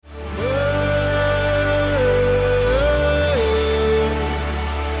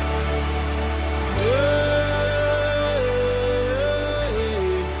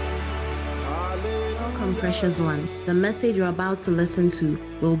precious one. The message you're about to listen to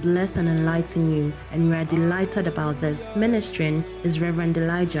will bless and enlighten you, and we are delighted about this. Ministering is Reverend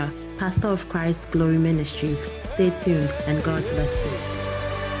Elijah, pastor of Christ Glory Ministries. Stay tuned, and God bless you.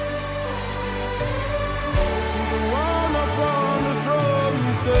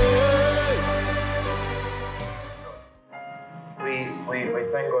 We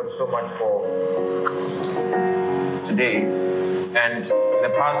thank God so much for today. And in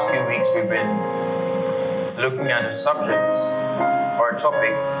the past few weeks, we've been looking at a subject or a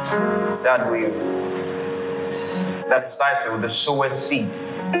topic that's titled the Sower Seed.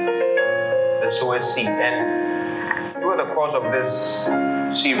 The Sower Seed. And through the course of this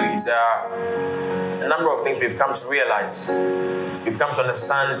series, there are a number of things we've come to realize. We've come to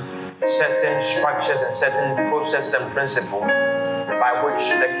understand certain structures and certain processes and principles by which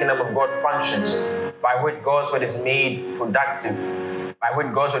the kingdom of God functions, by which God's word is made productive, by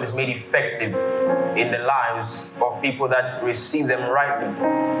which God's word is made effective in the lives of people that receive them rightly.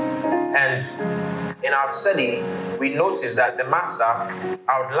 And in our study, we notice that the Master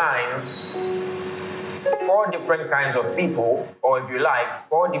outlines 4 different kinds of people, or if you like,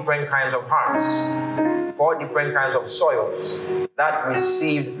 4 different kinds of hearts, 4 different kinds of soils that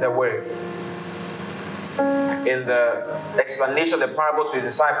receive the word. In the explanation of the parable to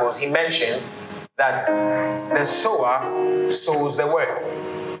his disciples, he mentioned that the sower sows the word.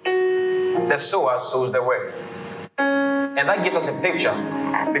 The sower sows the word. And that gives us a picture,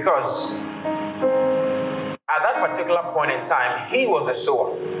 because at that particular point in time, he was the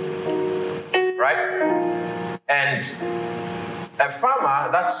sower. Right? And a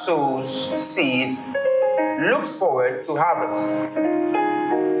farmer that sows seed looks forward to harvest.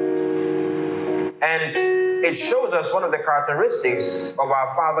 And it shows us one of the characteristics of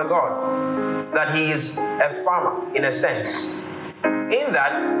our Father God, that he is a farmer in a sense. In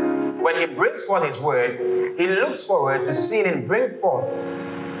that, when he brings forth his word, he looks forward to seeing it bring forth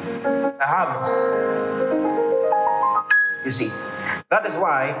a harvest. You see, that is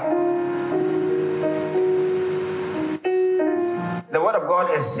why the word of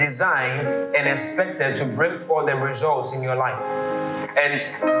God is designed and expected to bring forth the results in your life.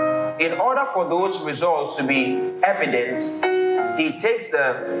 And in order for those results to be evident, he takes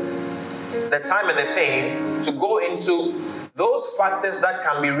the time and the pain to go into those factors that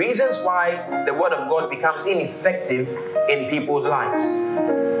can be reasons why the word of God becomes ineffective in people's lives.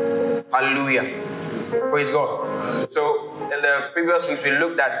 Hallelujah. Praise God. So in the previous weeks we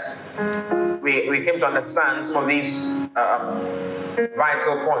looked at, we came to understand some of these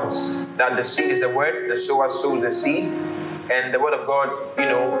vital points, that the seed is the word, the sower sows the seed, and the word of God,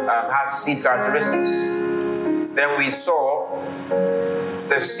 has seed characteristics. Then we saw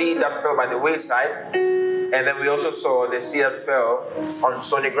the seed that fell by the wayside, and then we also saw the seed that fell on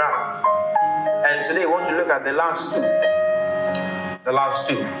stony ground. And today we want to look at the last two. The last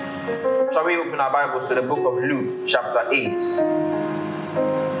two. Shall we open our Bibles to the book of Luke, chapter 8?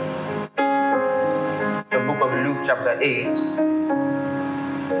 The book of Luke, chapter 8.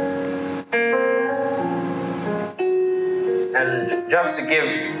 And just to give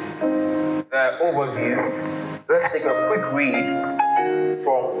the overview, let's take a quick read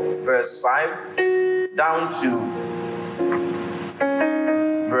from verse 5 down to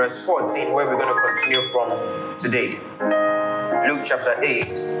verse 14, where we're going to continue from today. Luke chapter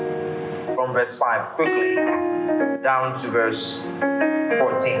 8, from verse 5, quickly, down to verse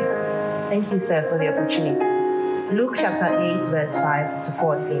 14. Thank you, sir, for the opportunity. Luke chapter 8, verse 5 to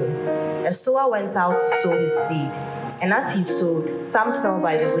 14. A sower went out to sow his seed. And as he sowed, some fell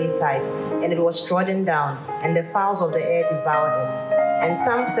by the wayside, and it was trodden down, and the fowls of the air devoured it. And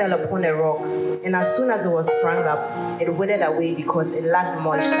some fell upon a rock, and as soon as it was sprung up, it withered away because it lacked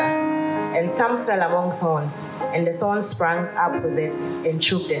moisture. And some fell among thorns, and the thorns sprang up with it and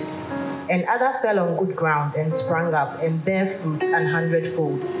choked it. And other fell on good ground and sprang up and bare fruits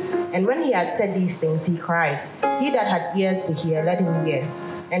 100-fold. And when he had said these things, he cried, "He that had ears to hear, let him hear."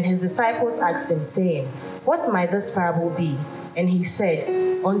 And his disciples asked him, saying, "What might this parable be?" And he said,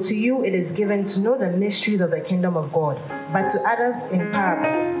 "Unto you it is given to know the mysteries of the kingdom of God, but to others in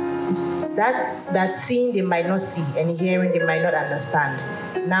parables, that seeing they might not see, and hearing they might not understand.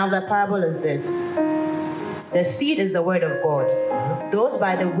 Now the parable is this. The seed is the word of God. Those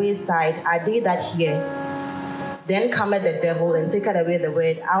by the wayside are they that hear. Then cometh the devil and taketh away the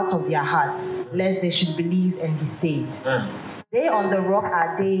word out of their hearts, lest they should believe and be saved. They on the rock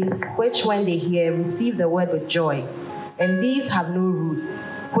are they which, when they hear, receive the word with joy. And these have no roots,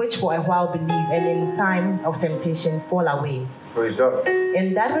 which for a while believe, and in time of temptation fall away." Praise God.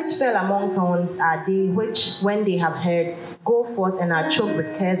 And that which fell among thorns are they which, when they have heard, go forth and are choked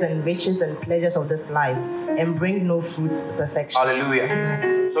with cares and riches and pleasures of this life, and bring no fruit to perfection.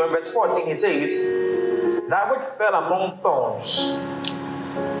 Hallelujah. So in verse 14 it says, that which fell among thorns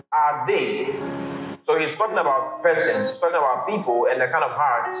are they. So he's talking about persons, talking about people and the kind of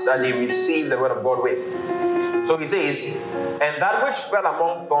hearts that they receive the word of God with. So he says, and that which fell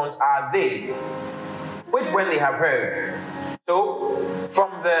among thorns are they, which when they have heard. So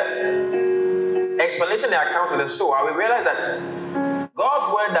from the explanation, the account of the sower, we realize that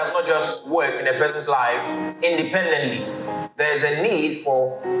God's word does not just work in a person's life independently. There is a need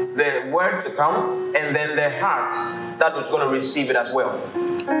for the word to come and then the hearts that is going to receive it as well.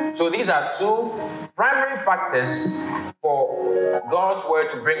 So these are two primary factors for God's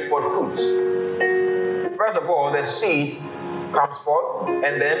word to bring forth fruit. First of all, the seed comes forth,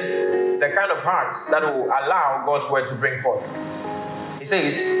 and then the kind of hearts that will allow God's word to bring forth. He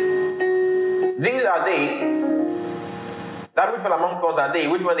says, these are they, that which fell among thorns are they,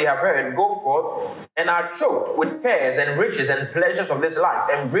 which when they have heard, go forth, and are choked with cares and riches and pleasures of this life,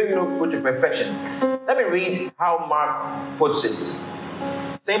 and bring no fruit to perfection. Let me read how Mark puts it.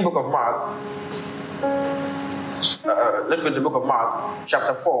 Same book of Mark. Let's read the book of Mark,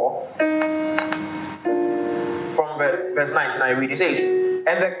 chapter 4. From verse 19, I read. It says,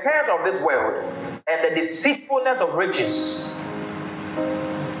 and the cares of this world, and the deceitfulness of riches,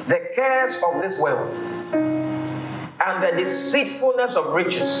 the cares of this world, and the deceitfulness of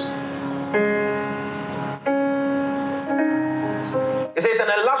riches. It says, and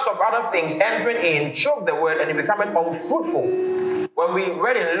the lust of other things entering in, choke the word, and it becometh unfruitful. When we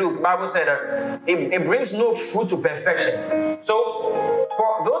read in Luke, the Bible said that it brings no fruit to perfection. So,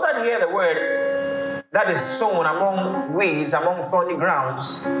 for those that hear the word that is sown among weeds, among thorny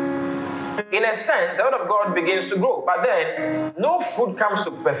grounds, in a sense, the word of God begins to grow. But then, no fruit comes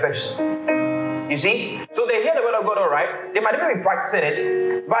to perfection. You see? So they hear the word of God all right. They might even be practicing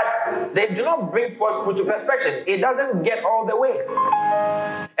it, but they do not bring forth fruit to perfection. It doesn't get all the way.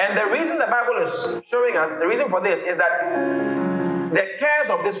 And the reason the Bible is showing us, the reason for this is that the cares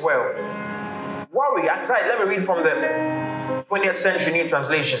of this world, worry, anxiety. Let me read from the 20th Century New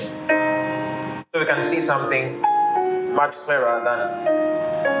Translation, so we can see something much clearer than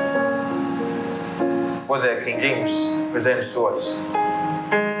what the King James presents to us.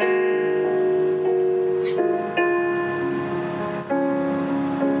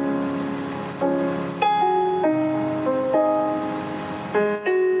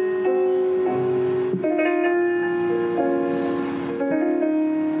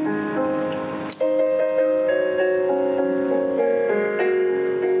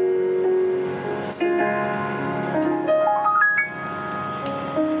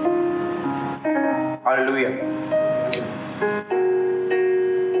 Hallelujah.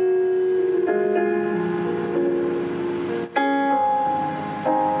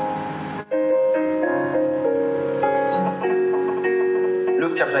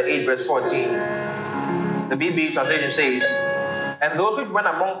 Luke chapter 8, verse 14. The BB translation says, and those which went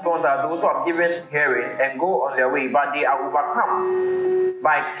among thorns are those who have given hearing and go on their way, but they are overcome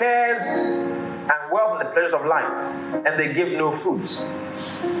by cares and wealth and the pleasures of life, and they give no fruit.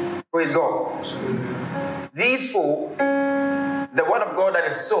 Praise God. These folk, the word of God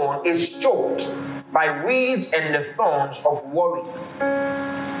that is sown is choked by weeds and the thorns of worry,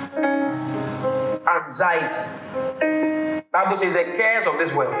 anxiety. Bible says the cares of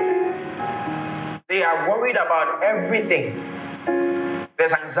this world. They are worried about everything.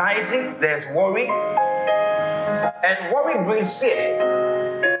 There's anxiety, there's worry, and worry brings fear.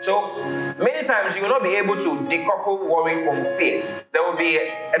 So many times you will not be able to decouple worry from fear. There will be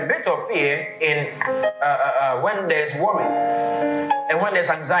a bit of fear in when there's worry and when there's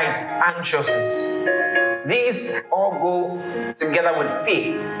anxiety, anxiousness. These all go together with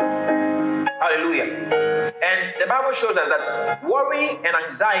fear. Hallelujah. And the Bible shows us that worry and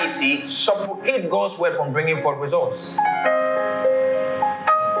anxiety suffocate God's word from bringing forth results.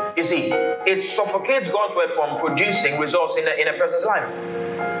 You see, it suffocates God's word from producing results in a person's life.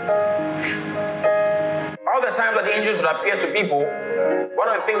 All the times that the angels would appear to people, one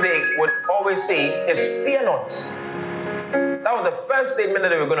of the things they would always say is, fear not. That was the first statement that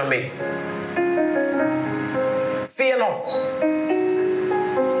they were going to make. Fear not.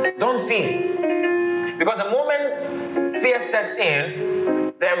 Don't fear. Because the moment fear sets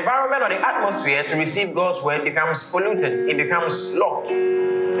in, the environment or the atmosphere to receive God's word becomes polluted. It becomes locked.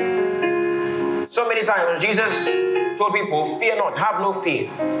 So many times Jesus told people, fear not, have no fear.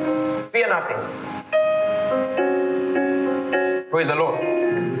 Fear nothing. Praise the Lord.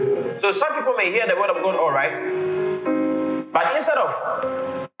 So some people may hear the word of God all right, But instead of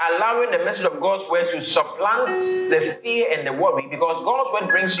allowing the message of God's word to supplant the fear and the worry, because God's word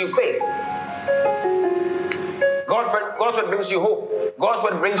brings you faith. God's word brings you hope. God's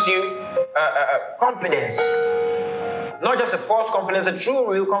word brings you confidence. Not just a false confidence, a true,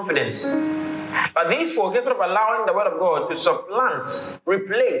 real confidence. But these folks, instead of allowing the word of God to supplant,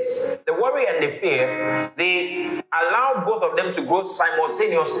 replace the worry and the fear, they allow both of them to grow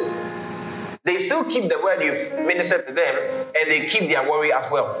simultaneously. They still keep the word you've ministered to them, and they keep their worry as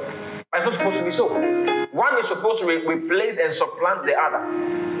well. But it's not supposed to be so. One is supposed to replace and supplant the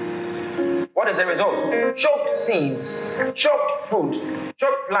other. What is the result? Choked seeds, choked fruit,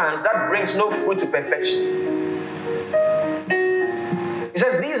 choked plants that brings no fruit to perfection. He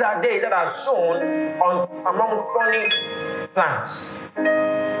says these are they that are sown among thorny plants,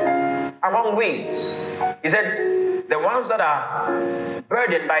 among weeds. He said the ones that are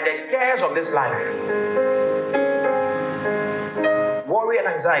burdened by the cares of this life, worry and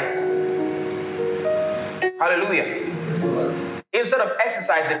anxiety. Hallelujah. Instead of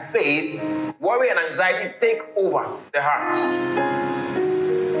exercising faith, worry and anxiety take over the heart.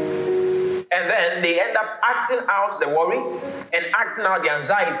 And then they end up acting out the worry and acting out the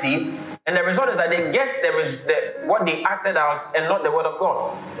anxiety. And the result is that they get what they acted out and not the word of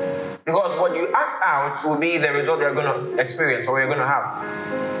God. Because what you act out will be the result you're going to experience or you're going to have.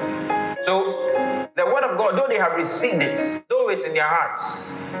 So, the word of God, though they have received it, though it's in their hearts,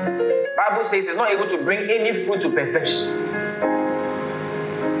 the Bible says it's not able to bring any fruit to perfection.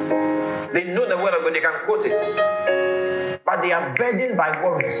 They know the word of God, they can quote it. But they are burdened by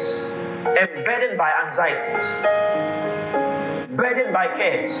worries, and burdened by anxieties, burdened by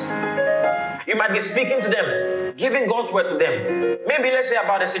cares. You might be speaking to them, giving God's word to them. Maybe let's say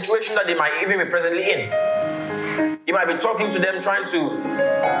about a situation that they might even be presently in. You might be talking to them,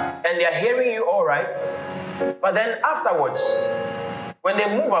 and they are hearing you all right. But then afterwards, when they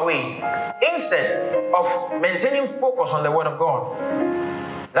move away, instead of maintaining focus on the word of God,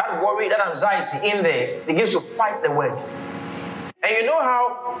 that worry, that anxiety in there begins to fight the word. And you know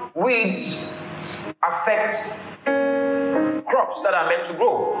how weeds affect crops that are meant to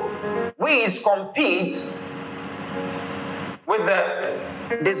grow. Weeds compete with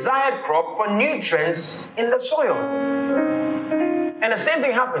the desired crop for nutrients in the soil. And the same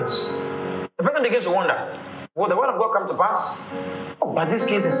thing happens. The person begins to wonder, will the word of God come to pass? Oh, but this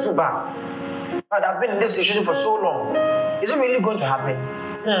case is too bad. But I've been in this situation for so long. Is it really going to happen?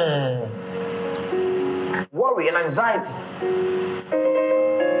 Worry and anxiety.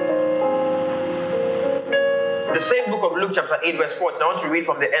 The same book of Luke chapter 8 verse 14. I want to read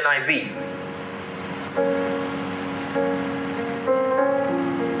from the NIV.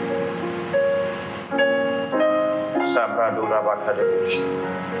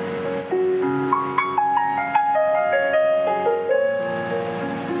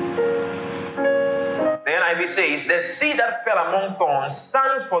 The NIV says, the seed that fell among thorns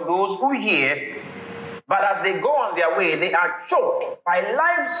stands for those who hear, but as they go on their way, they are choked by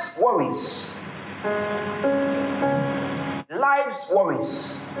life's worries. Life's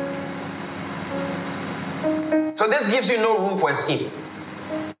worries. So this gives you no room for escape.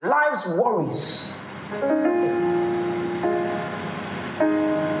 Life's worries.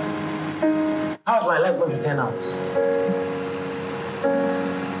 How's my life going to turn out?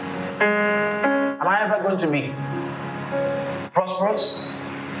 Am I ever going to be prosperous?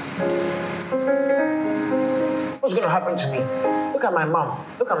 What's going to happen to me? Look at my mom.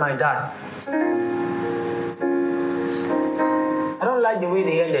 Look at my dad. I don't like the way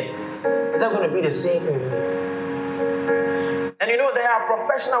they ended. Is that going to be the same for me? And you know, there are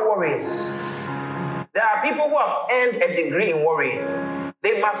professional worries. There are people who have earned a degree in worrying.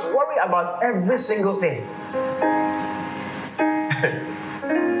 They must worry about every single thing.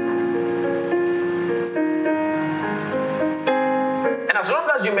 And as long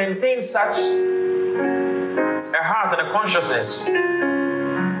as you maintain such a heart and a consciousness,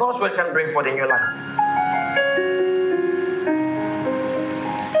 God's word can bring forth in your life.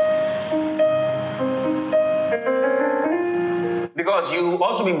 Because you will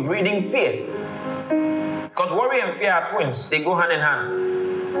also be breeding fear. Because worry and fear are twins, they go hand in hand.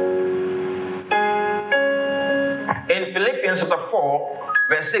 In Philippians chapter 4,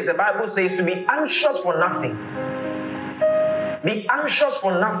 verse 6, the Bible says to be anxious for nothing. Be anxious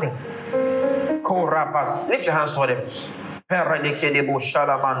for nothing. Lift your hands for them.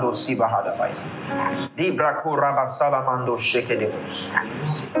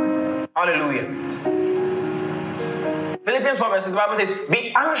 Hallelujah. Philippians 4 verse 6, the Bible says,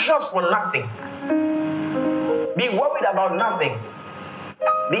 be anxious for nothing. Be worried about nothing.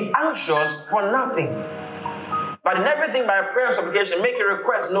 Be anxious for nothing. But in everything by prayer and supplication, make a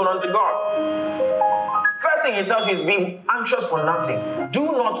request known unto God. First thing he tells you is be anxious for nothing. Do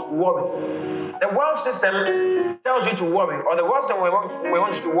not worry. The world system tells you to worry, or the world system we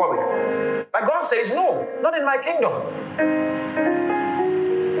want you to worry. But God says, no, not in my kingdom.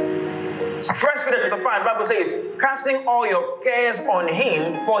 1 Peter 5, the Bible says, casting all your cares on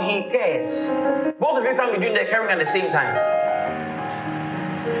him, for he cares. Both of you can be doing the caring at the same time.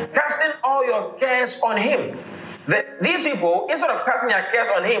 Casting all your cares on him. These people, instead of casting their cares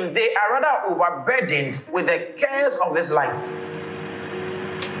on him, they are rather overburdened with the cares of this life.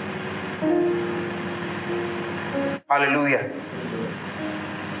 Hallelujah.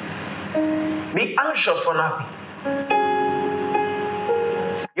 Be anxious for nothing.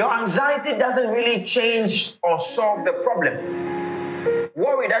 Your anxiety doesn't really change or solve the problem.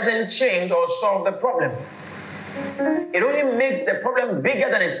 Worry doesn't change or solve the problem. It only makes the problem bigger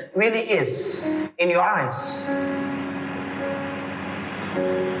than it really is in your eyes.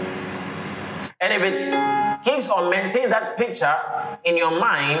 And if it keeps or maintains that picture in your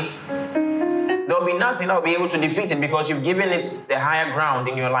mind, there will be nothing that will be able to defeat it because you've given it the higher ground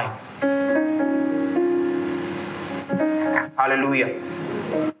in your life. Hallelujah.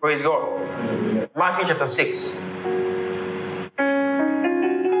 Praise God. Matthew chapter 6.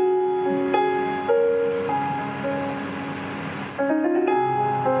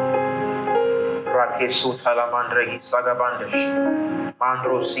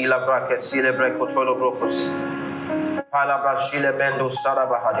 Mandro sila bracket sile brecotolo brocos. Palabra sile mendo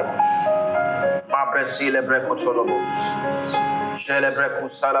sarabahademos. Mabre sile brecotolo bos. Jele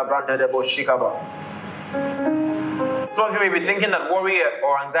brecus salabrante de boshikaba. Some of you may be thinking that worry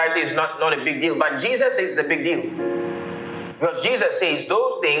or anxiety is not a big deal, but Jesus says it's a big deal. Because Jesus says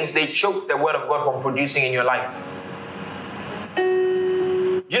those things, they choke the word of God from producing in your life.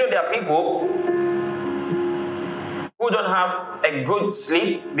 You know, there are people who don't have a good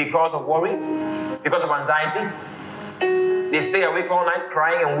sleep because of worry, because of anxiety. They stay awake all night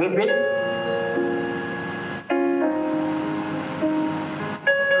crying and weeping.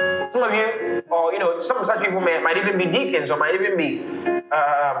 Some of you, or some such people might even be deacons, or might even be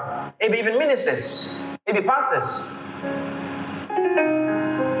maybe even ministers, maybe pastors.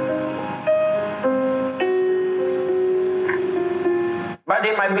 But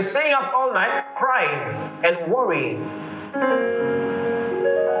they might be staying up all night crying and worrying.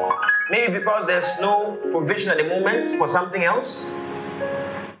 Maybe because there's no provision at the moment for something else,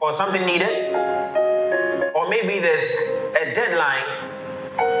 or something needed, or maybe there's a deadline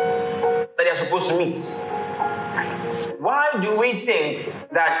that they're supposed to meet. Why do we think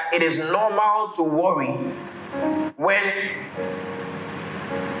that it is normal to worry when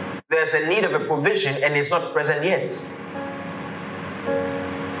there's a need of a provision and it's not present yet?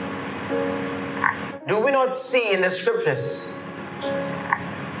 Do we not see in the scriptures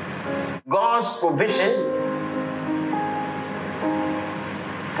God's provision?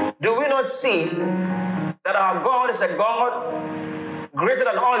 Do we not see that our God is a God greater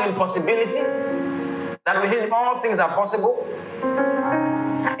than all impossibility? That with him all things are possible?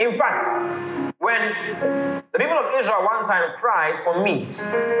 In fact, when the people of Israel one time cried for meat,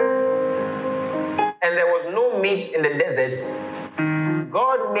 and there was no meat in the desert,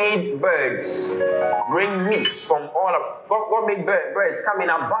 God made birds bring meat from all of God made birds come in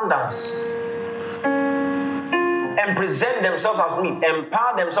abundance and present themselves as meat,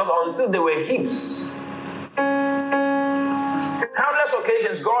 empower themselves until they were heaps. Countless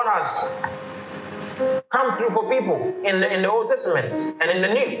occasions God has come through for people in the Old Testament and in the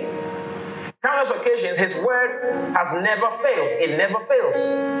New. Countless occasions His word has never failed. It never fails.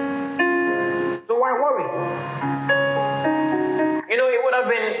 So why worry? It would have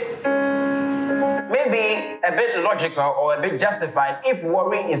been maybe a bit logical or a bit justified if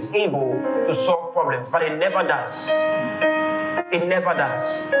worry is able to solve problems, but it never does. It never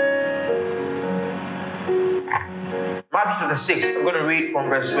does. Matthew 6, I'm going to read from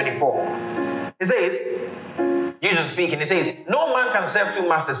verse 24. It says, Jesus speaking, it says, no man can serve two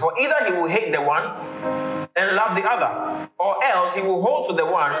masters, for either he will hate the one and love the other, or else he will hold to the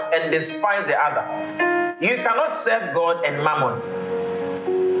one and despise the other. You cannot serve God and mammon.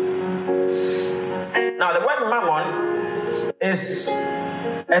 Now, the word mammon is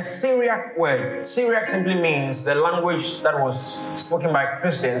a Syriac word. Syriac simply means the language that was spoken by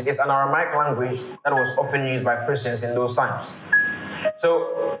Christians. It's an Aramaic language that was often used by Christians in those times.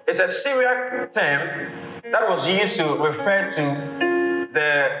 So, it's a Syriac term that was used to refer to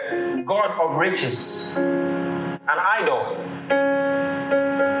the god of riches, an idol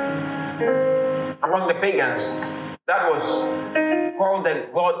among the pagans that was called the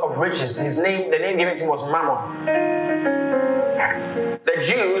God of riches. The name given to him was Mammon. The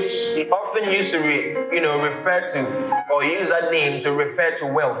Jews often used to refer to or use that name to refer to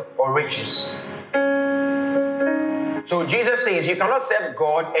wealth or riches. So Jesus says you cannot serve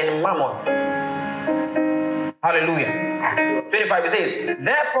God and Mammon. Hallelujah. 25 it says,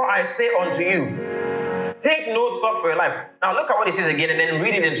 therefore I say unto you, take no thought for your life. Now look at what he says again and then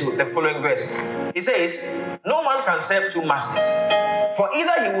read it into the following verse. He says, no man can serve two masters. For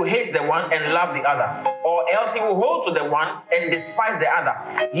either he will hate the one and love the other, or else he will hold to the one and despise the other.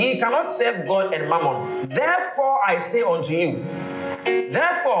 Ye cannot serve God and Mammon. Therefore I say unto you.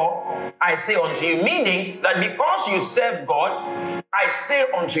 Therefore I say unto you, meaning that because you serve God, I say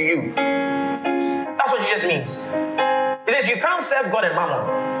unto you. That's what Jesus means. He says you can't serve God and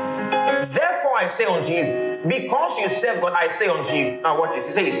Mammon. Therefore I say unto you, because you serve God, I say unto you. Now watch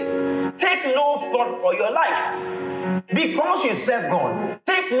this. He says, take no thought for your life. Because you serve God,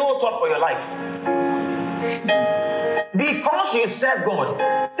 take no thought for your life. Because you serve God,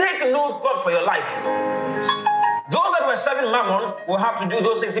 take no thought for your life. Those that were serving Mammon will have to do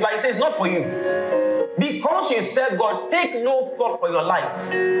those things, but he says not for you. Because you serve God, take no thought for your life.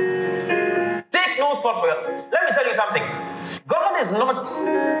 Take no thought for your life. Let me tell you something. God is not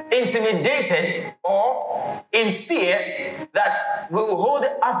intimidated or in fear that we will hold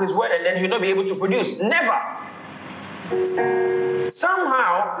up his word and then he will not be able to produce. Never.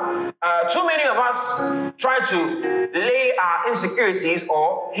 Somehow, too many of us try to lay our insecurities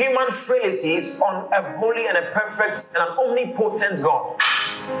or human frailties on a holy and a perfect and an omnipotent God.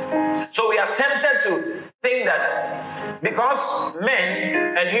 So we are tempted to think that because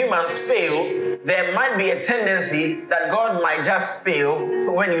men and humans fail, there might be a tendency that God might just fail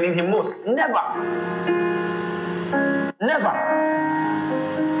when you need him most. Never. Never.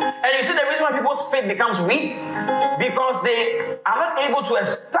 And you see the reason why people's faith becomes weak? Because they are not able to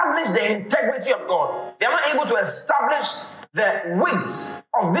establish the integrity of God. They are not able to establish the weight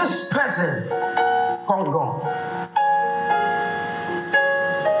of this person called God.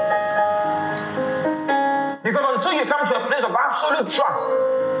 Because until you come to a place of absolute trust,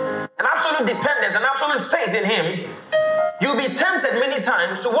 and absolute dependence, and absolute faith in him, you'll be tempted many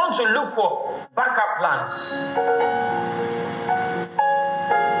times to want to look for backup plans.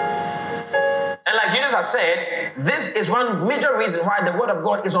 And like Jesus has said, this is one major reason why the word of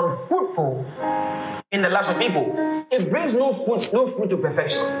God is unfruitful in the lives of people. It brings no fruit to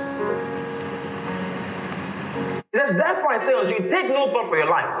perfection. It says, therefore I say unto you, take no thought for your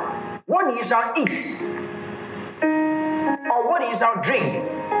life, what ye shall eat, or what ye shall drink,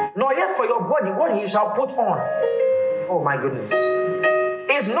 nor yet for your body what ye shall put on. Oh my goodness.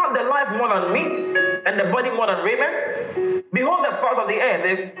 Is not the life more than meat, and the body more than raiment? Behold the fowls of the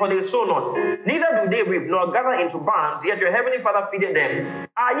air, for they sow not, neither do they reap, nor gather into barns, yet your heavenly Father feedeth them.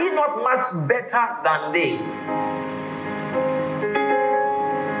 Are ye not much better than they?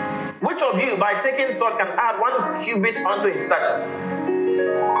 Which of you, by taking thought, can add 1 cubit unto his stature?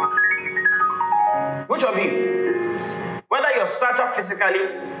 Which of you? Whether your stature physically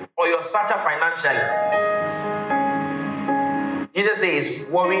or your stature financially. Jesus says,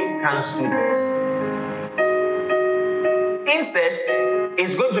 worry can't do this. Instead,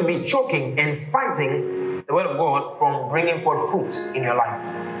 it's going to be choking and fighting the word of God from bringing forth fruit in your life.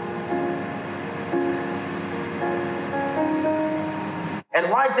 And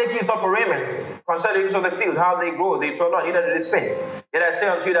why take you thought for raiment? Consider the use of the field, how they grow, they turn not, neither do they spin. Yet I say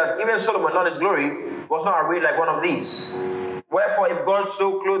unto you that even Solomon, not his glory, was not arrayed like one of these. Wherefore, if God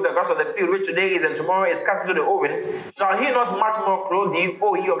so clothed the grass of the field, which today is and tomorrow is cast into the oven, shall he not much more clothe you,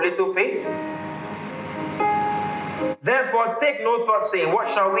 O ye of little faith? Therefore, take no thought, saying,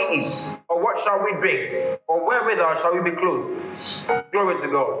 what shall we eat? Or what shall we drink? Or wherewithal shall we be clothed? Glory to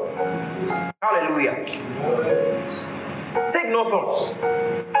God. Hallelujah. Take no thoughts.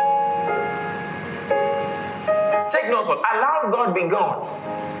 Take no thought. Allow God be God.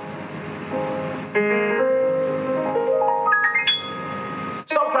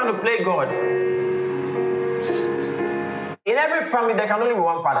 Stop trying to play God. In every family, there can only be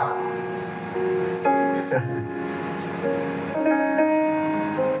one father.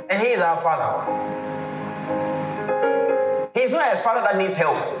 And he is our Father. He's not a father that needs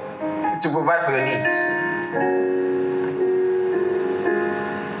help to provide for your needs.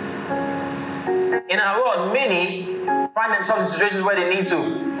 In our world, many find themselves in situations where they need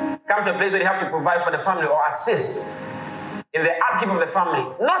to come to a place where they have to provide for the family or assist in the upkeep of the family.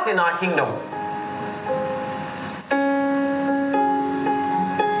 Not in our kingdom.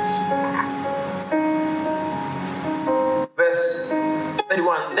 Verse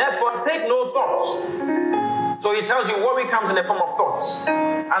 31. Therefore, take no thought. So he tells you worry comes in the form of thought. thoughts.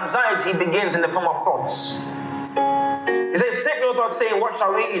 Anxiety begins in the form of thoughts. He says, take no thought saying, what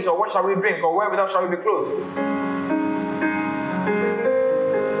shall we eat, or what shall we drink, or wherewithal shall we be clothed?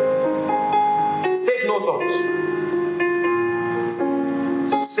 Take no thoughts.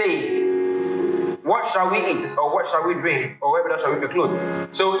 Say, what shall we eat, or what shall we drink, or wherewithal shall we be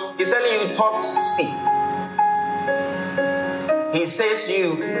clothed? So he's telling you, thoughts speak. He says to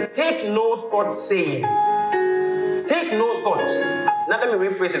you, take no thought saying. Take no thoughts. Now let me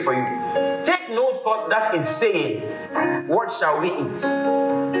rephrase it for you. Take no thought that is saying, what shall we eat?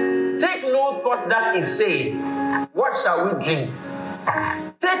 Take no thought that is saying, what shall we drink?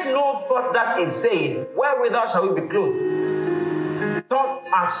 Take no thought that is saying, wherewithal shall we be clothed? Thoughts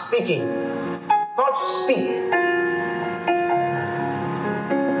are speaking. Thoughts speak.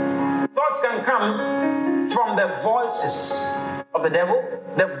 Thoughts can come from the voices of the devil,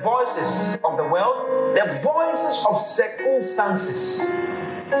 the voices of the world, the voices of circumstances.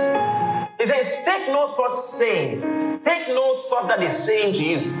 He says, take no thought saying, take no thought that is saying to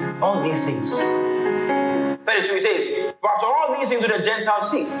you all these things. 32, he says, but all these things do the Gentiles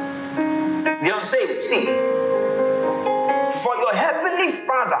seek, the unsaved seek. For your heavenly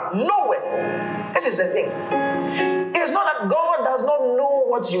Father knoweth. This is the thing. It's not that God does not know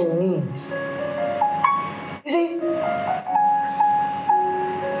what you need. You see,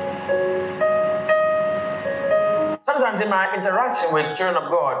 sometimes in my interaction with children of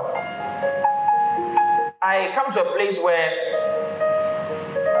God, I come to a place where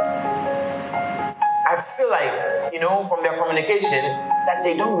I feel like, from their communication, that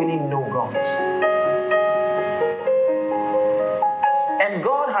they don't really know God. And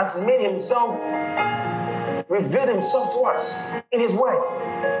God has made himself, revealed himself to us in his word.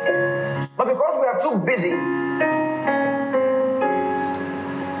 But because we are too busy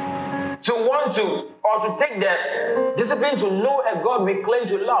to want to, or to take the discipline to know a God we claim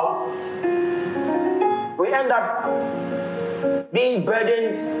to love, we end up being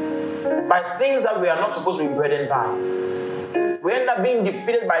burdened by things that we are not supposed to be burdened by. We end up being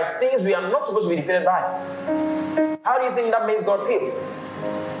defeated by things we are not supposed to be defeated by. How do you think that makes God feel?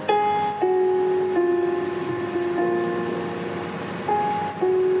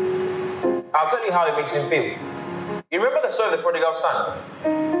 I'll tell you how it makes him feel. You remember the story of the prodigal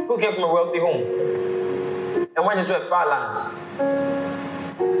son, who came from a wealthy home and went into a far land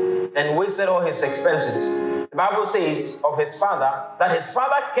and wasted all his expenses. The Bible says of his father that his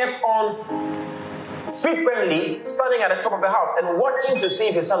father kept on frequently standing at the top of the house and watching to see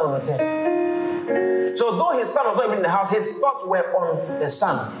if his son would return. So though his son was not even in the house, his thoughts were on the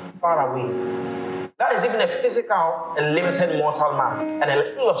son far away. That is even a physical and limited mortal man, and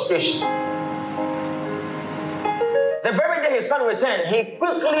an illustration. The very day his son returned, he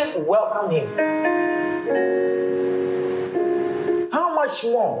quickly welcomed him. How much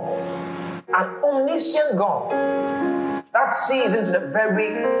more an omniscient God that sees into the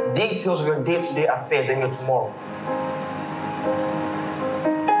very details of your day-to-day affairs and your tomorrow,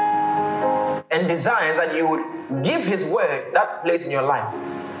 and desires that you would give his word that place in your life.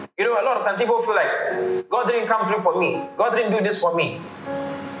 A lot of times people feel like, God didn't come through for me. God didn't do this for me.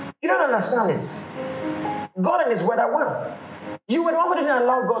 You don't understand it. God and his word are one. You were the one who didn't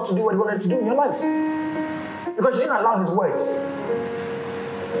allow God to do what he wanted to do in your life, because you didn't allow his word.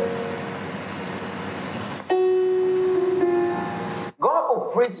 God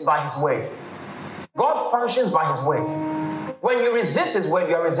operates by his word. God functions by his word. When you resist his word,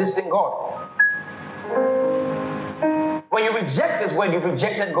 you are resisting God. When you reject his word, you've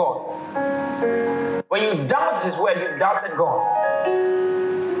rejected God. When you doubt his word, you've doubted God.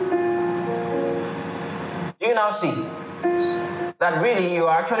 Do you now see that really you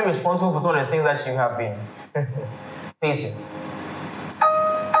are actually responsible for some of the things that you have been facing?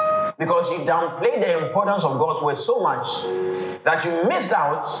 Because you downplayed the importance of God's word so much that you missed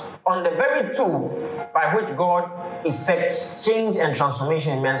out on the very tool by which God effects change and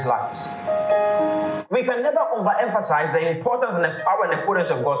transformation in men's lives. We can never overemphasize the importance and the power and the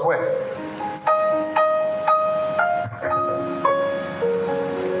potency of God's word.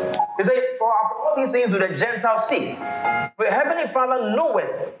 He says, for all these things do the Gentiles seek. For your heavenly Father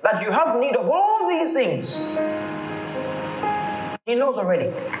knoweth that you have need of all these things. He knows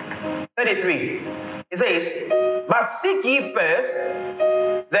already. 33. He says, but seek ye first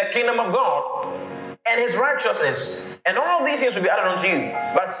the kingdom of God and his righteousness, and all these things will be added unto you.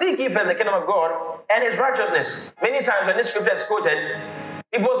 But seek ye first the kingdom of God and his righteousness. Many times when this scripture is quoted,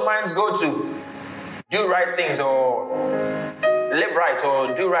 people's minds go to do right things, or live right,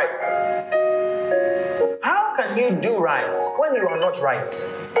 or do right. How can you do right when you are not right?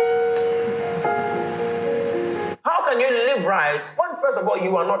 How can you live right when, first of all,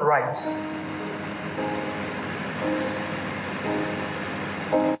 you are not right?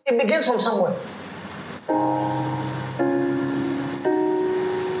 It begins from somewhere.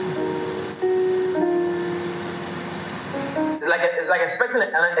 It's like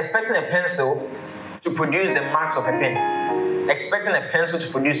expecting a pencil to produce the marks of a pen. Expecting a pencil to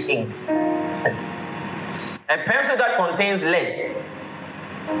produce ink. A pencil that contains lead,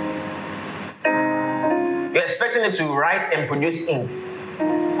 you're expecting it to write and produce ink.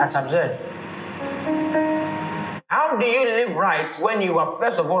 That's absurd. How do you live right when you are,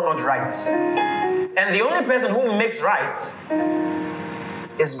 first of all, not right? And the only person who makes right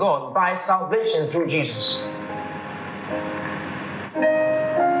is God by salvation through Jesus.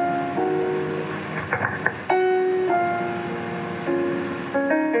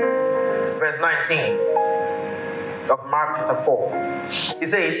 Verse 19 of Mark chapter 4. It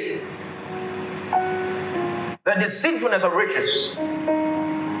says, the deceitfulness of riches.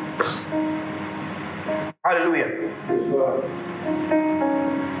 Hallelujah.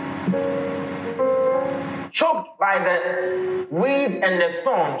 Choked by the weeds and the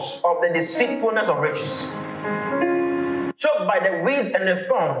thorns of the deceitfulness of riches. Choked by the weeds and the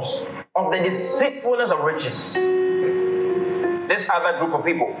thorns of the deceitfulness of riches. This other group of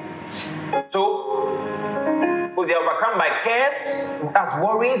people. So, they are overcome by cares, that's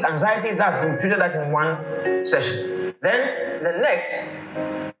worries, anxieties, that's we treated that in one session. Then the next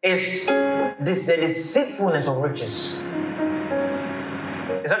is the deceitfulness of riches.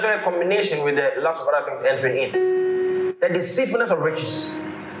 It's actually a combination with the lots of other things entering in. The deceitfulness of riches.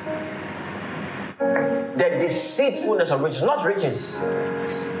 The deceitfulness of riches, not riches.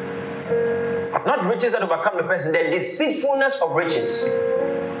 Not riches that overcome the person, the deceitfulness of riches.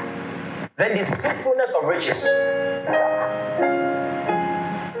 The deceitfulness of riches.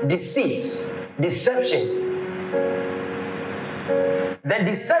 Deceit, deception. The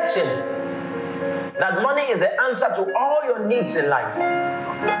deception that money is the answer to all your needs in life.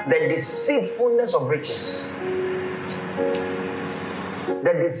 The deceitfulness of riches.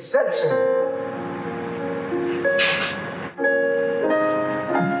 The deception.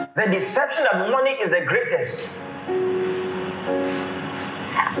 The deception that money is the greatest.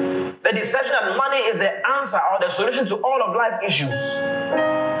 The deception that money is the answer or the solution to all of life issues.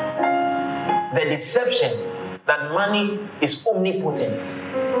 The deception that money is omnipotent.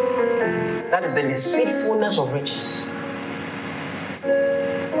 That is the deceitfulness of riches.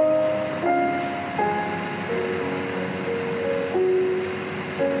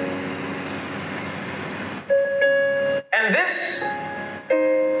 And this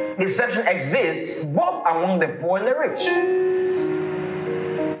deception exists both among the poor and the rich.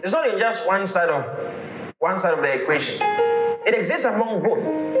 It's not in just one side of the equation. It exists among both.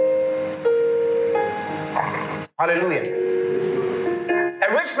 Hallelujah. A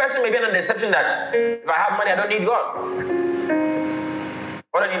rich person may be under the deception that if I have money, I don't need God.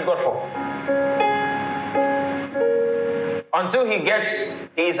 What do I need God for? Until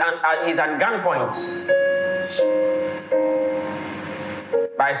he's at gunpoint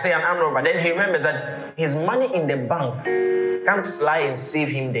by saying an armed robber. Then he remembers that his money in the bank can't fly and save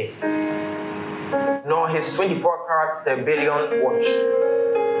him there. Nor his 24-karat billion watch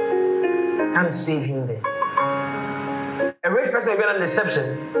can't save him there. A rich person will be under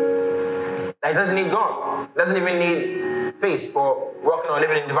deception that he doesn't need God, doesn't even need faith for working or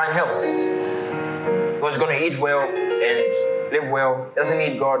living in divine health. So he's going to eat well and live well, doesn't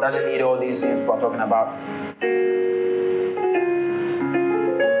need God, doesn't need all these things we're talking about.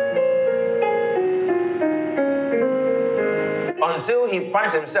 Until he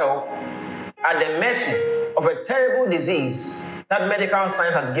finds himself at the mercy of a terrible disease that medical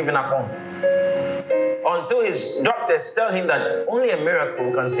science has given up on. Until his doctors tell him that only a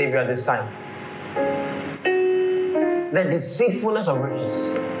miracle can save you at this time. The deceitfulness of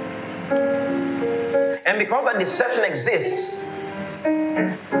riches. And because that deception exists,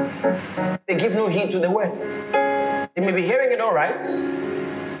 they give no heed to the word. They may be hearing it all right,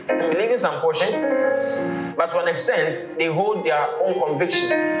 and believing some portion, but to an extent, they hold their own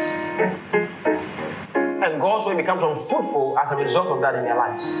conviction. And God's way becomes unfruitful as a result of that in their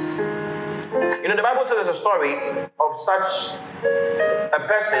lives. You know, the Bible tells us a story of such a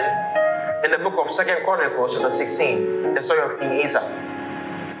person in the book of 2 Chronicles, chapter 16, the story of King Asa.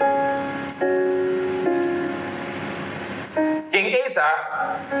 King Asa,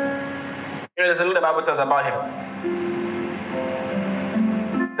 you know, there's a little the Bible tells about him.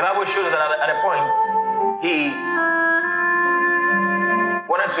 The Bible shows that at a point, he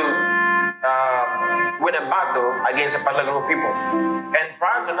wanted to win a battle against a particular group of people. And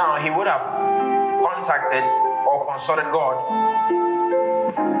prior to now, he would have contacted or consulted God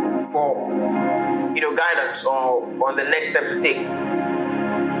for guidance or on the next step to take.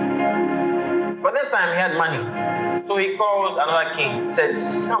 But this time he had money. So he called another king, said,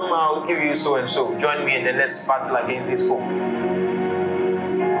 come, I'll give you so and so. Join me and then let's battle against this foe.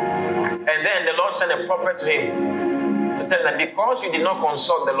 And then the Lord sent a prophet to him to tell him, because you did not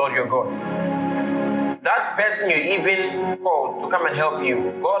consult the Lord your God, that person you even called to come and help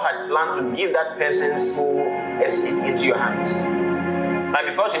you, God had planned to give that person's full estate into your hands. But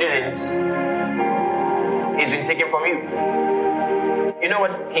because you didn't, it's been taken from you. You know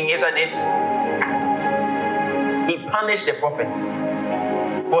what King Asa did? He punished the prophets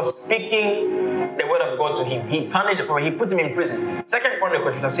for speaking the word of God to him. He punished the prophet. He put him in prison. 2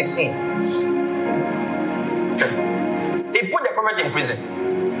 Chronicles chapter 16. He put the prophet in prison.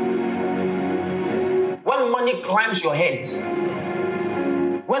 When money climbs your head,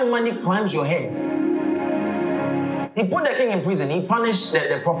 he put the king in prison. He punished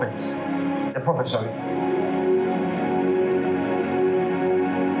the prophet.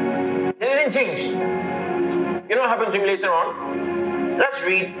 It didn't change. You know what happened to him later on? Let's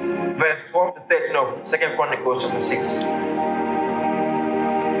read verse 12 to 13 of 2 Chronicles chapter 6.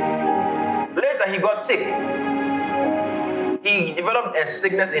 Later he got sick. He developed a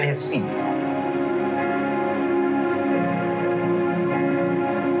sickness in his feet.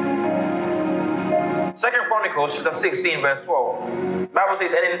 2 Chronicles chapter 16 verse 12. Bible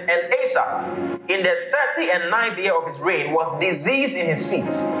says, and Asa, in the 39th year of his reign, was diseased in his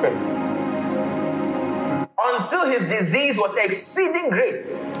feet. Until his disease was exceeding great.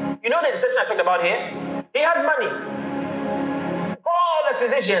 You know the deception I talked about here? He had money. Call the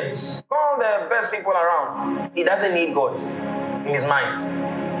physicians. Call the best people around. He doesn't need God in his mind.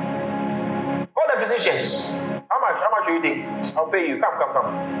 Call the physicians. How much do you think? I'll pay you.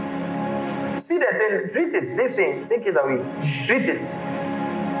 Come. See that thing, treat it. They say, take it away. Treat it.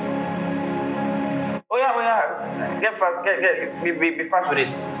 Oh yeah. Get fast, be fast with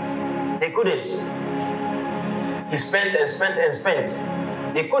it. They couldn't. He spent.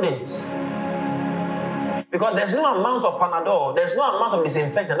 They couldn't. Because there's no amount of Panadol, there's no amount of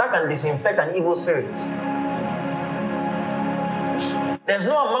disinfectant that can disinfect an evil spirit. There's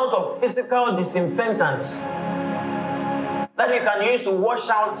no amount of physical disinfectant that you can use to wash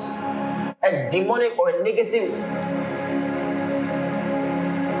out a demonic or a negative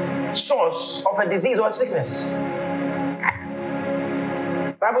source of a disease or a sickness.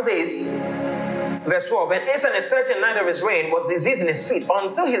 Bible says, verse 12, and Asa in the 39th of his reign was diseased in his feet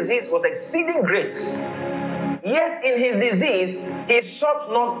until his disease was exceeding great. Yet in his disease he sought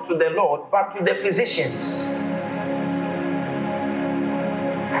not to the Lord but to the physicians.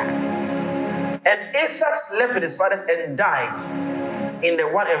 And Asa slept with his fathers and died in the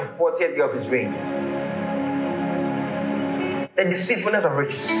 41st year of his reign. The deceitfulness of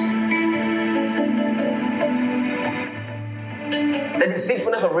riches. The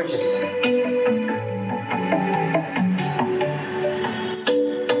deceitfulness of riches.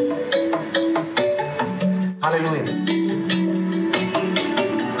 Hallelujah.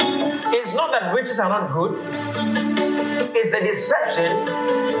 It's not that riches are not good. It's the deception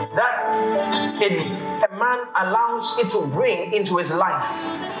that a man allows it to bring into his life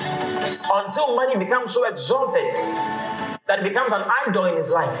until money becomes so exalted that it becomes an idol in his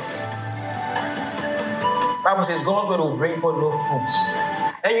life. Bible says God's word will bring forth no fruit.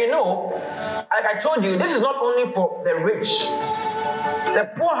 And you know, like I told you, this is not only for the rich. The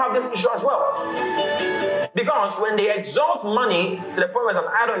poor have this issue as well. Because when they exalt money to the point where it's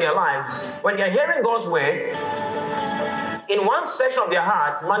an idol in their lives, when they're hearing God's word, in one section of their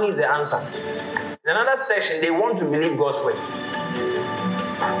hearts, money is the answer. In another section, they want to believe God's word.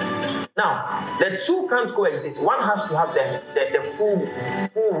 Now, the two can't coexist. One has to have the full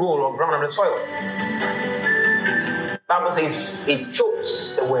role or ground of the soil. Bible says it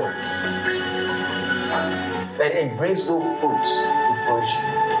chokes the word. And it brings no fruit to fruition.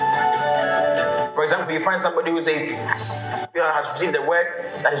 For example, you find somebody who says, has received the word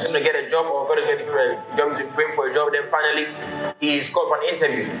that he's going to get a job, or God is going to give him a job, he's praying for a job, then finally he is called for an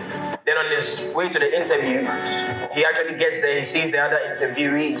interview. Then on his way to the interview, he actually gets there, he sees the other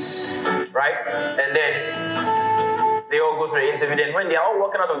interviewees, right? And then they all go through the interview. Then when they are all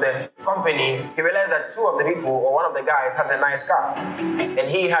walking out of the company, he realized that two of the people, or one of the guys, has a nice car. And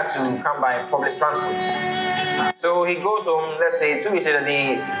he had to come by public transport. So he goes home, let's say 2 weeks later,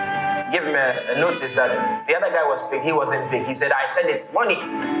 they give him a notice that the other guy was picked, he wasn't picked. He said, I said it's money.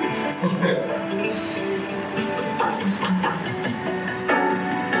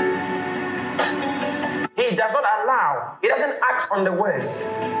 He does not allow, he doesn't act on the word.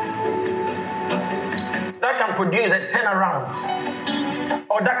 that can produce a turnaround,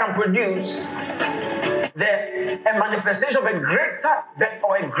 or that can produce a manifestation of a greater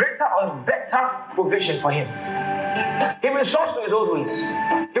or better provision for him. He resorts to his old ways.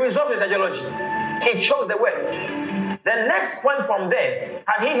 He resorts to his ideology. He chose the word. The next point from there,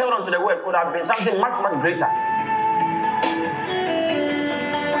 had he held on to the word, could have been something much, much greater.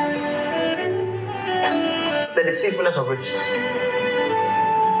 The deceitfulness of riches.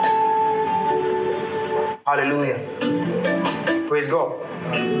 Hallelujah. Praise God.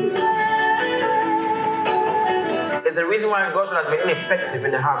 There's a reason why gospel has been ineffective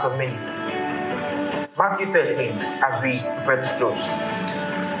in the hearts of many. Matthew 13, as we prepare to close.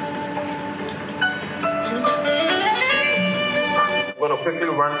 I'm going to quickly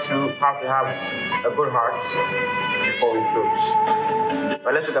run through how to have a good heart before we close.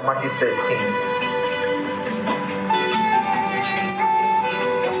 But let's look at Matthew 13.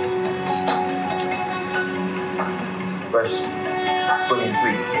 Verse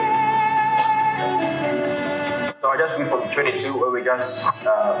 23. So I'll just read from 22 where we just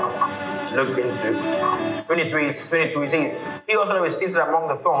looked into. 22 it says, he also receives among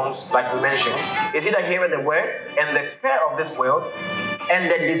the thorns, like we mentioned, is he that heareth the word, and the care of this world, and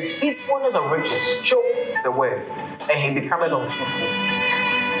the deceitfulness of riches choke the word, and he becometh unfruitful.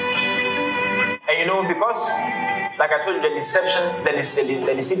 And you know, because, like I told you, the deception, the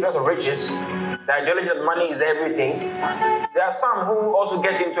deceitfulness of riches, the ideology that money is everything, there are some who also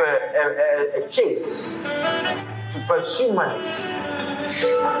get into a chase to pursue money.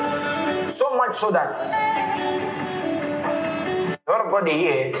 So much so that the word of God they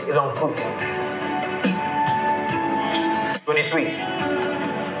hear is unfruitful. 23.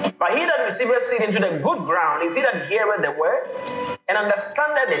 But he that receiveth seed into the good ground is he that heareth the word and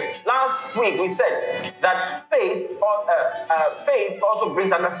understandeth it. Last week we said that faith also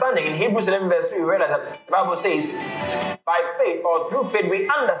brings understanding. In Hebrews 11 verse 3 we read that the Bible says, by faith or through faith we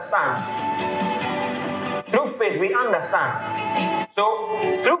understand. Through faith we understand. So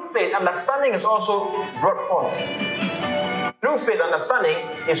through faith understanding is also brought forth. Through faith understanding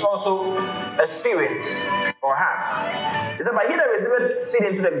is also experienced or had. It said, but he that receiveth seed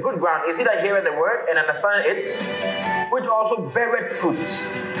into the good ground is he that heareth the word and understandeth it, which also beareth fruit.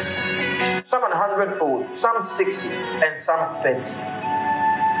 Some 100-fold, some 60, and some 30.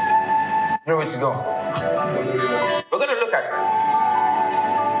 Glory to God. We're going to look at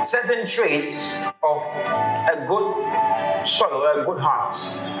certain traits of a good soil, a good heart,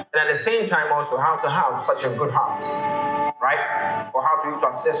 and at the same time also how to have such a good heart, right? Or how to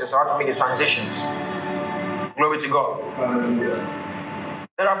assess yourself, how to make the transitions. Glory to God.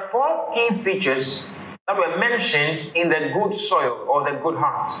 There are 4 key features that were mentioned in the good soil or the good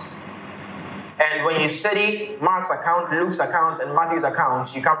heart. And when you study Mark's account, Luke's account, and Matthew's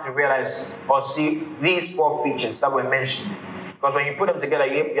account, you come to realize or see these 4 features that were mentioned. Because when you put them together,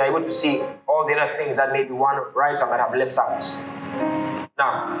 you're able to see all the other things that maybe one writer might have left out.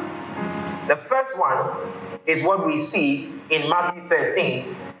 Now, the first one is what we see in Matthew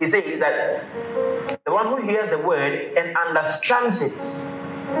 13. He says that the one who hears the word and understands it.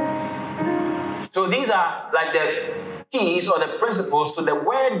 So these are like the keys or the principles to the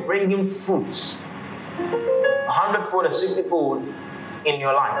word bringing fruits. 100-fold or 60-fold in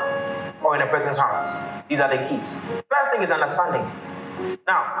your life or in a person's heart. These are the keys. First thing is understanding.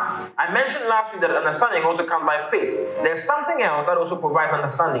 Now, I mentioned last week that understanding also comes by faith. There's something else that also provides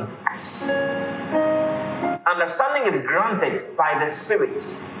understanding. Understanding is granted by the Spirit.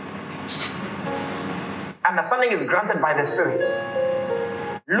 Understanding is granted by the Spirit.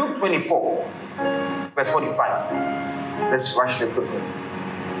 Luke 24, verse 45. Let's rush it quickly.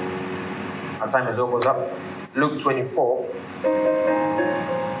 Our time is almost up. Luke 24.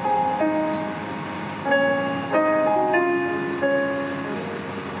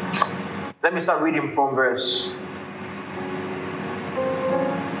 Let me start reading from verse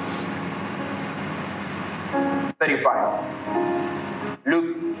 35.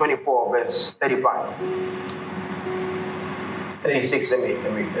 Luke 24, verse 35. 36, let me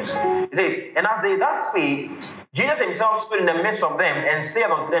read this. It says, and as they thus spake, Jesus himself stood in the midst of them and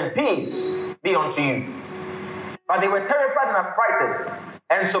said unto them, peace be unto you. But they were terrified and affrighted,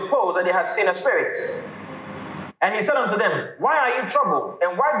 and supposed that they had seen a spirit. And he said unto them, why are you troubled,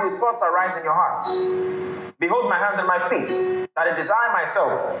 and why do thoughts arise in your hearts? Behold my hands and my feet, that it is I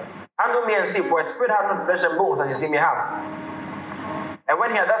myself. Handle me and see, for a spirit hath not flesh and bones, as you see me have. And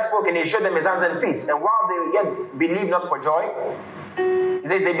when he had thus spoken, he showed them his hands and feet. And while they yet believed not for joy, he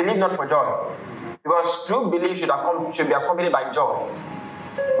says they believed not for joy. Because true belief should be accompanied by joy.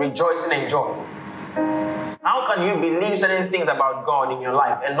 Rejoicing and joy. How can you believe certain things about God in your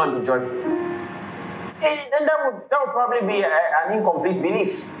life and not be joyful? then that would probably be an incomplete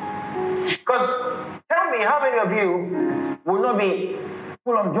belief. Because tell me, how many of you will not be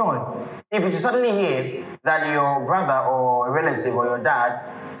full of joy if you suddenly hear that your brother or a relative or your dad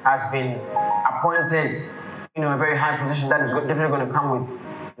has been appointed, a very high position that is definitely going to come with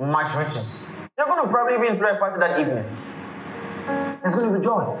much riches? You're going to probably be in prayer party that evening. There's going to be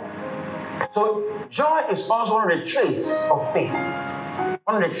joy. So joy is also one of the traits of faith,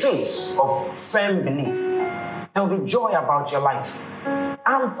 one of the traits of firm belief. There will be joy about your life.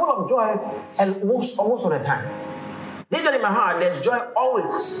 I'm full of joy and almost of the time. Deep down in my heart, there's joy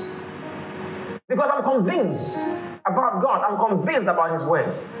always. Because I'm convinced about God. I'm convinced about His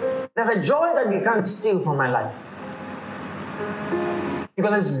word. There's a joy that you can't steal from my life.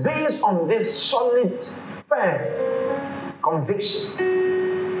 Because it's based on this solid, firm conviction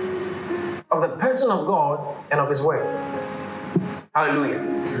of the person of God and of His word.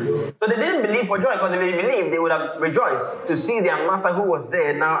 Hallelujah. So they didn't believe for joy, because if they believed, they would have rejoiced to see their master who was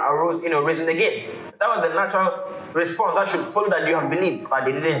dead now arose, risen again. That was the natural response that should follow, that you have believed, but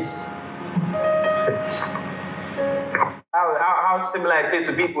they didn't. How similar it is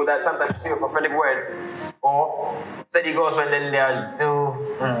to people that sometimes you see a prophetic word or steady goes when then they are still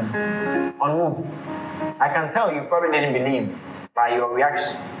unmoved. I can tell you probably didn't believe by your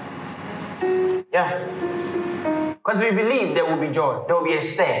reaction. Yeah. Because we believe there will be joy, there will be a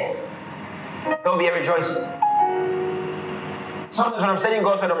stir, there will be a rejoicing. Sometimes when I'm studying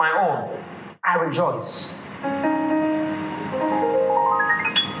God's word on my own, I rejoice.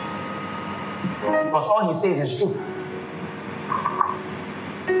 Because all He says is true.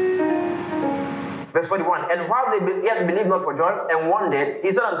 Verse 41, and while they yet believed not for joy and wondered,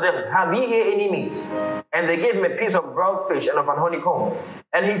 He said unto them, have ye here any meat? And they gave Him a piece of broiled fish and of an honeycomb.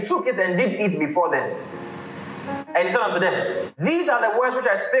 And He took it and did eat before them. And He said unto them, these are the words which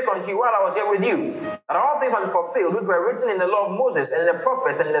I spake unto you while I was here with you, that all things might be fulfilled, which were written in the law of Moses and in the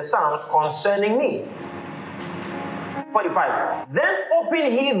prophets and in the Psalms concerning me. 45, then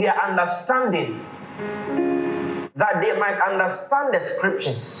open He their understanding, that they might understand the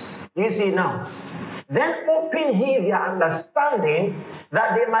scriptures. Do you see it now? Then open He their understanding,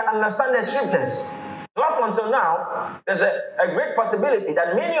 that they might understand the scriptures. So up until now, there's a great possibility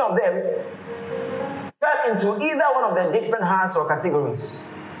that many of them fell into either one of the different hearts or categories.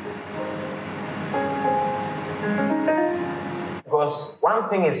 Because one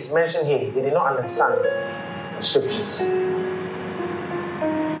thing is mentioned here, they did not understand the scriptures.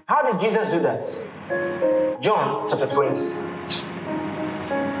 How did Jesus do that? John chapter 20.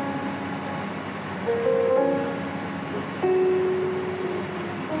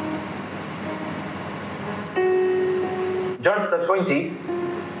 John chapter 20,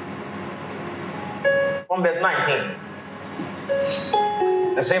 from verse 19.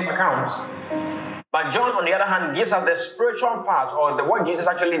 The same account. But John, on the other hand, gives us the spiritual part, or what Jesus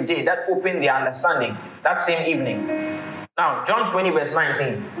actually did, that opened their understanding that same evening. Now, John 20, verse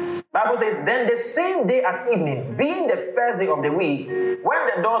 19. Bible says, then the same day at evening, being the first day of the week, when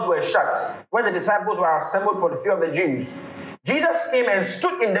the doors were shut, when the disciples were assembled for the fear of the Jews, Jesus came and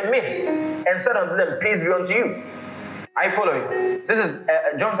stood in the midst and said unto them, peace be unto you. I follow you. This is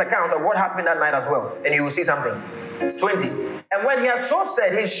John's account of what happened that night as well, and you will see something. 20. And when he had so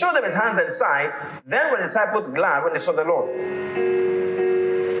said, he showed them his hands and side. Then were the disciples glad when they saw the Lord.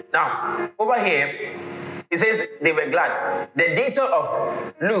 Now, over here, it says they were glad. The detail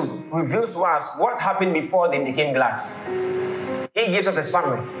of Luke reveals to us what happened before they became glad. He gives us a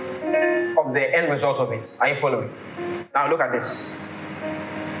summary of the end result of it. Are you following? Now look at this.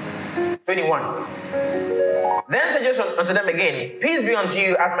 21. Then said Jesus unto them again, peace be unto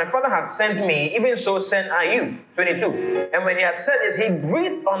you, as my Father hath sent me, even so send I you. 22. And when he had said this, he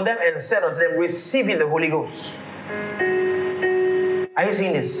breathed on them and said unto them, receive ye the Holy Ghost. Are you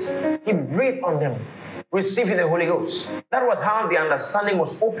seeing this? He breathed on them, receive ye the Holy Ghost. That was how the understanding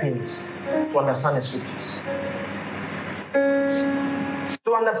was opened to understand the scriptures.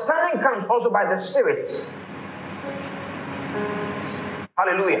 So understanding comes also by the Spirit.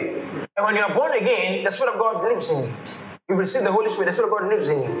 Hallelujah. And when you are born again, the Spirit of God lives in you. You receive the Holy Spirit, the Spirit of God lives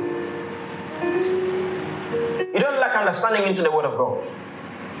in you. You don't lack understanding into the Word of God.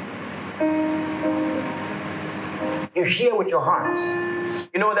 You hear with your heart.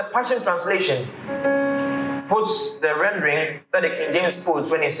 You know, the Passion Translation puts the rendering that the King James puts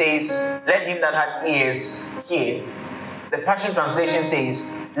when it says, let him that hath ears hear. The Passion Translation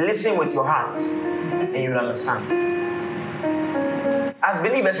says, listen with your heart and you will understand. As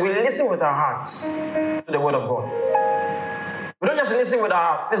believers, we listen with our hearts to the Word of God. We don't just listen with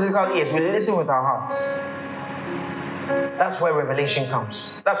our physical ears, we listen with our hearts. That's where revelation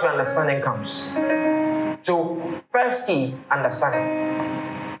comes. That's where understanding comes. So, first key, understanding.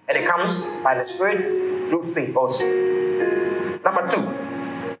 And it comes by the Spirit through faith also. Number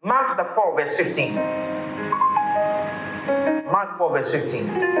 2, Mark the 4 verse 15. Mark 4 verse 15.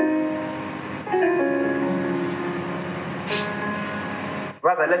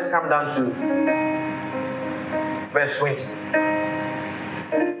 Rather, let's come down to verse 20.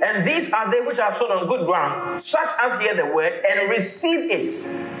 And these are they which are sown on good ground, such as hear the word and receive it.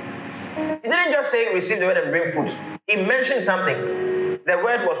 He didn't just say receive the word and bring food. He mentioned something. The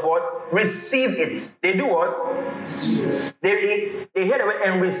word was what? Receive it. They do what? They hear the word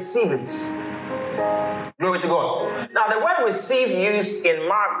and receive it. Glory to God. Now, the word receive used in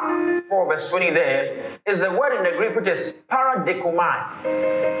Mark 4 verse 20 there is the word in the Greek which is paradekomai.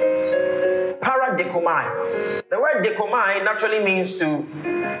 Paradekomai. The word dekomai naturally means to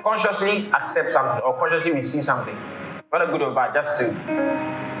consciously accept something or consciously receive something. Whether good or bad, just to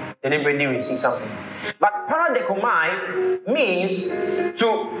deliberately receive something. But paradekomai means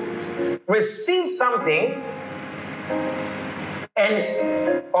to receive something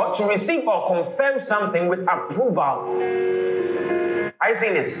or to receive or confirm something with approval. I see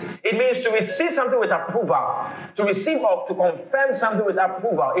this. It means to receive something with approval. To receive or to confirm something with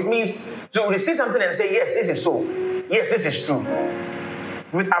approval. It means to receive something and say, yes, this is so. Yes, this is true.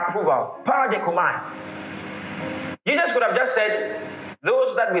 With approval. Paradekomai. Jesus could have just said,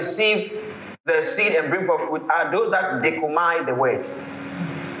 those that receive the seed and bring forth food are those that dekomai the word.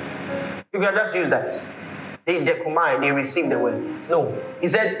 You can just use that. They dekomai, they receive the word. No. He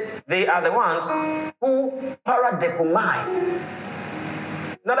said, they are the ones who paradekomai.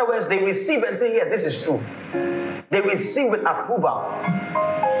 In other words, they receive and say, yeah, this is true. They receive with approval.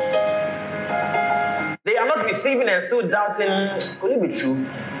 They are not receiving and still doubting, could it be true?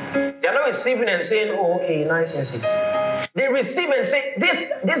 They are not receiving and saying, oh, okay, nice and see. They receive and say,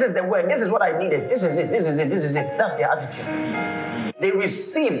 this is the word, this is what I needed, this is it, this is it, this is it. That's their attitude. They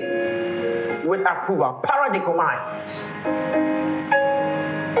receive with approval. Paradekomai.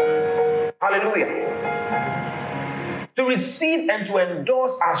 Hallelujah. To receive and to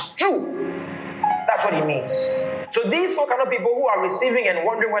endorse as true. That's what it means. So these folk are not people who are receiving and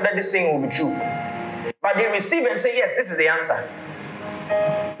wondering whether this thing will be true. But they receive and say, yes, this is the answer.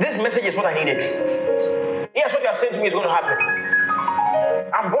 This message is what I needed. Yes, what you are saying to me is going to happen.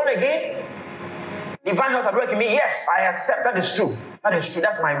 I'm born again. Divine health at work in me. Yes, I accept. That is true. That is true.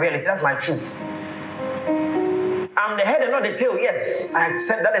 That's my reality. That's my truth. I'm the head and not the tail. Yes, I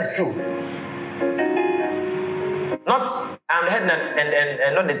accept. That is true. Not I'm the head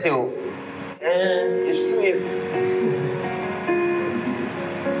and not the tail. And it's true if.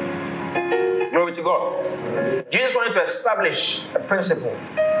 Glory to God. Jesus wanted to establish a principle.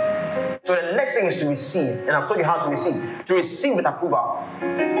 So the next thing is to receive. And I've told you how to receive. To receive with approval.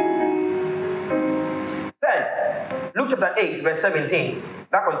 Third, Luke chapter 8, verse 17.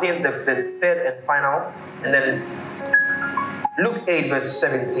 That contains the third and final. And then Luke 8, verse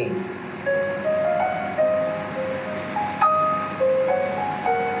 17.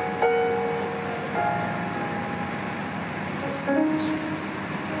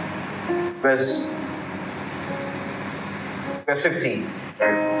 Verse 15.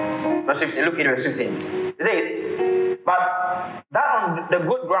 Verse 15. Look at verse 15. It says, but that on the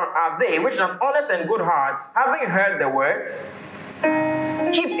good ground are they which are honest and good heart, having heard the word,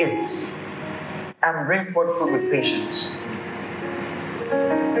 keep it and bring forth fruit with patience.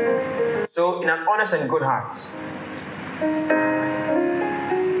 So, in an honest and good heart.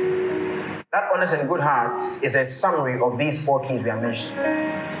 That honest and good heart is a summary of these 4 keys we are mentioning.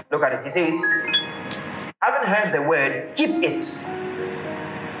 Look at it. It says, having heard the word, keep it.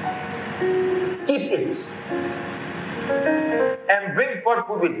 Keep it. And bring forth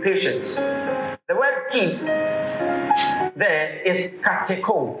food with patience. The word keep there is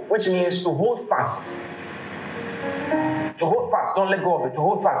kateko, which means to hold fast. To hold fast. Don't let go of it. To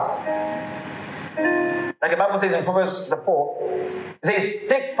hold fast. Like the Bible says in Proverbs the 4, it says,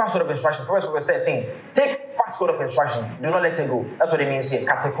 take fast hold of instruction. Proverbs 4 verse 13. Take fast hold of instruction. Do not let it go. That's what it means here.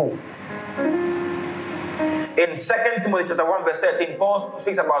 Kateko. In 2 Timothy chapter 1 verse 13, Paul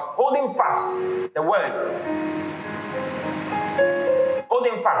speaks about holding fast the word.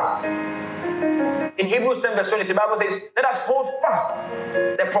 Holding fast. In Hebrews 10 verse 20, the Bible says, let us hold fast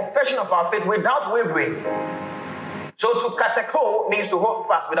the profession of our faith without wavering. So to kateko means to hold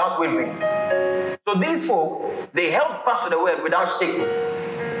fast without wavering. So these folk, they held fast to the word without shaking,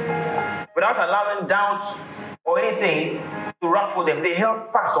 without allowing doubt or anything to ruffle them. They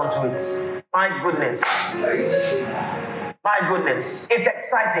held fast onto it. My goodness. My goodness. It's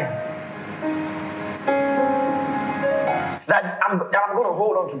exciting. that I'm going to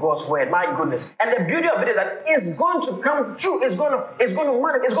hold on to God's word. My goodness. And the beauty of it is that it's going to come true. It's going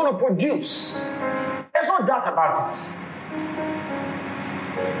to produce. There's no doubt about it.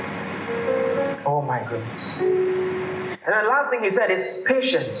 Oh my goodness. And the last thing he said is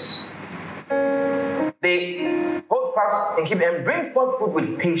patience. They hold fast and keep and bring forth food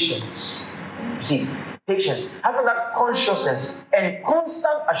with patience. You see, patience, having that consciousness and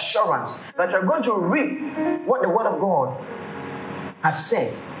constant assurance that you're going to reap what the word of God has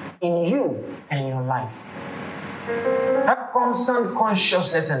said in you and in your life. That constant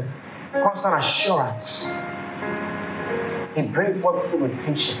consciousness and constant assurance, it brings forth food with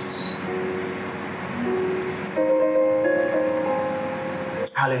patience.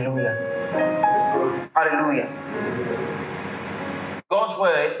 Hallelujah. Hallelujah. God's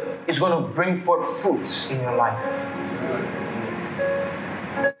word is going to bring forth fruits in your life.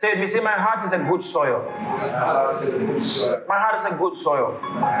 Say, my heart is a good soil. My heart is a good soil.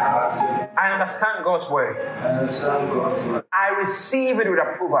 I understand God's word. I receive it with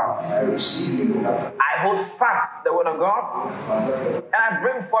approval. I hold fast the word of God. And I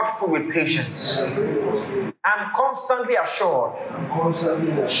bring forth food with patience. I'm constantly assured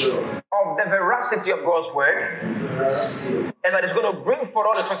of the veracity of God's word, and that it's going to bring forth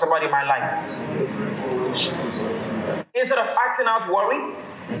all the talks about in my life. Instead of acting out worry,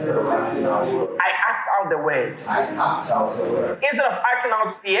 I act out the word. Instead of acting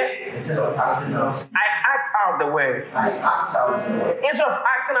out fear, I act out the word. Instead of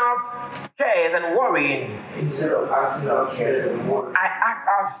acting out cares and worrying, I act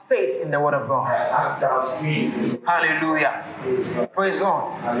out faith in the word of God. Hallelujah. Praise God.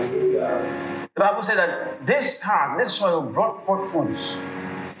 The Bible says that this soil brought forth fruits,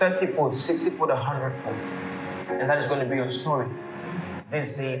 30-fold, 60-fold, 100-fold. And that is going to be your story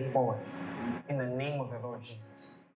this day forward. In the name of the Lord Jesus.